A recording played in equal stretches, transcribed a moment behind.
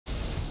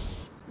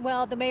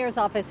Well, the mayor's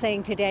office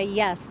saying today,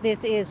 yes,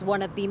 this is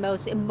one of the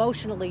most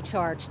emotionally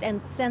charged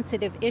and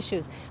sensitive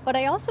issues. But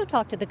I also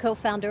talked to the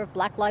co-founder of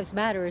Black Lives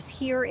Matters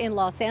here in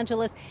Los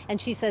Angeles, and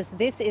she says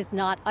this is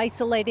not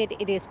isolated.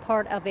 It is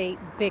part of a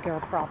bigger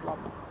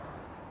problem.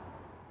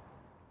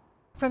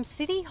 From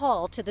City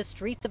Hall to the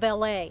streets of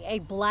LA, a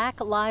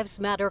Black Lives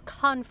Matter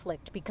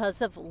conflict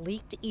because of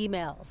leaked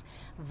emails.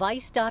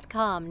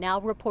 Vice.com now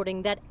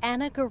reporting that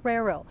Ana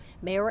Guerrero,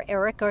 Mayor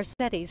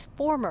ex-Garcetti's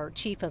former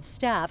chief of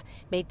staff,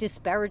 made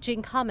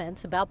disparaging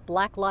comments about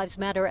Black Lives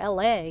Matter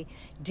LA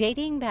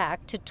dating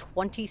back to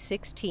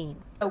 2016.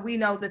 We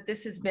know that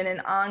this has been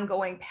an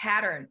ongoing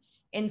pattern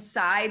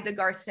inside the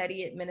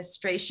Garcetti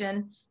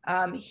administration.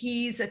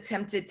 He's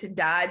attempted to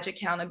dodge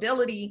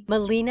accountability.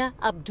 Melina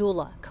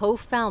Abdullah,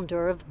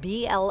 co-founder of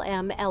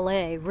BLM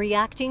LA,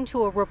 reacting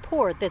to a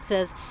report that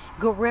says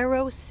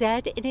Guerrero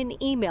said in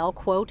an email,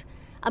 quote,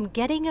 "I'm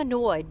getting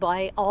annoyed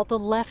by all the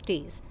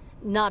lefties.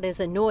 Not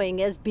as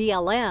annoying as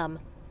BLM,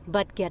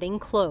 but getting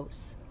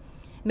close."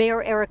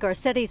 Mayor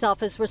ex-Garcetti's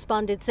office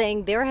responded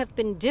saying there have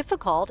been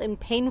difficult and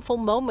painful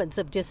moments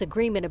of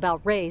disagreement about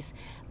race,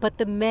 but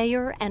the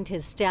mayor and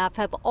his staff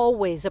have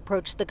always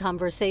approached the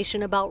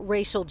conversation about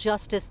racial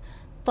justice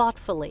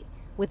thoughtfully,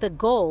 with a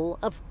goal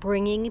of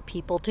bringing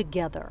people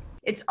together.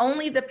 It's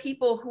only the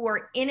people who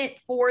are in it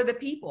for the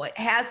people. It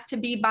has to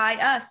be by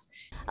us.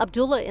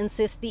 Abdullah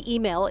insists the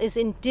email is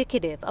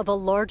indicative of a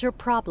larger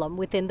problem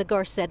within the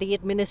Garcetti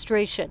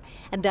administration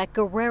and that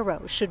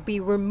Guerrero should be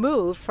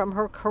removed from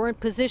her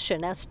current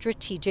position as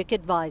strategic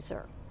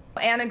advisor.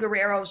 Ana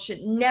Guerrero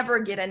should never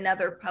get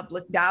another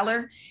public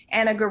dollar.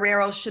 Ana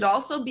Guerrero should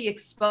also be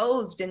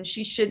exposed, and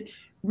she should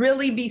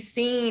really be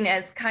seen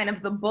as kind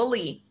of the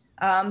bully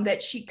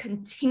that she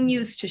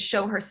continues to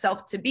show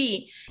herself to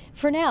be.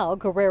 For now,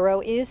 Guerrero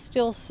is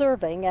still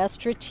serving as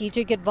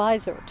strategic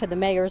advisor to the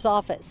mayor's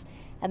office.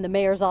 And the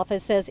mayor's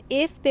office says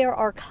if there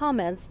are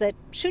comments that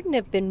shouldn't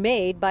have been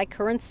made by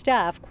current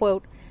staff,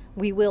 quote,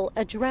 "we will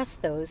address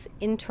those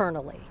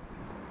internally."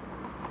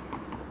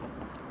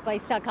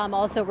 Vice.com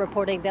also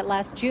reporting that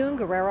last June,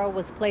 Guerrero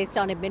was placed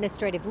on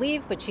administrative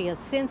leave, but she has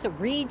since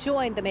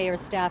rejoined the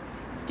mayor's staff,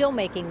 still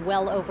making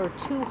well over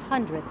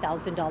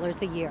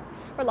 $200,000 a year.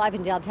 We're live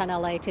in downtown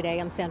LA today.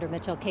 I'm Sandra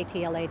Mitchell,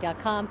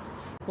 KTLA.com.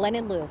 Glenn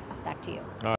and Lou, back to you.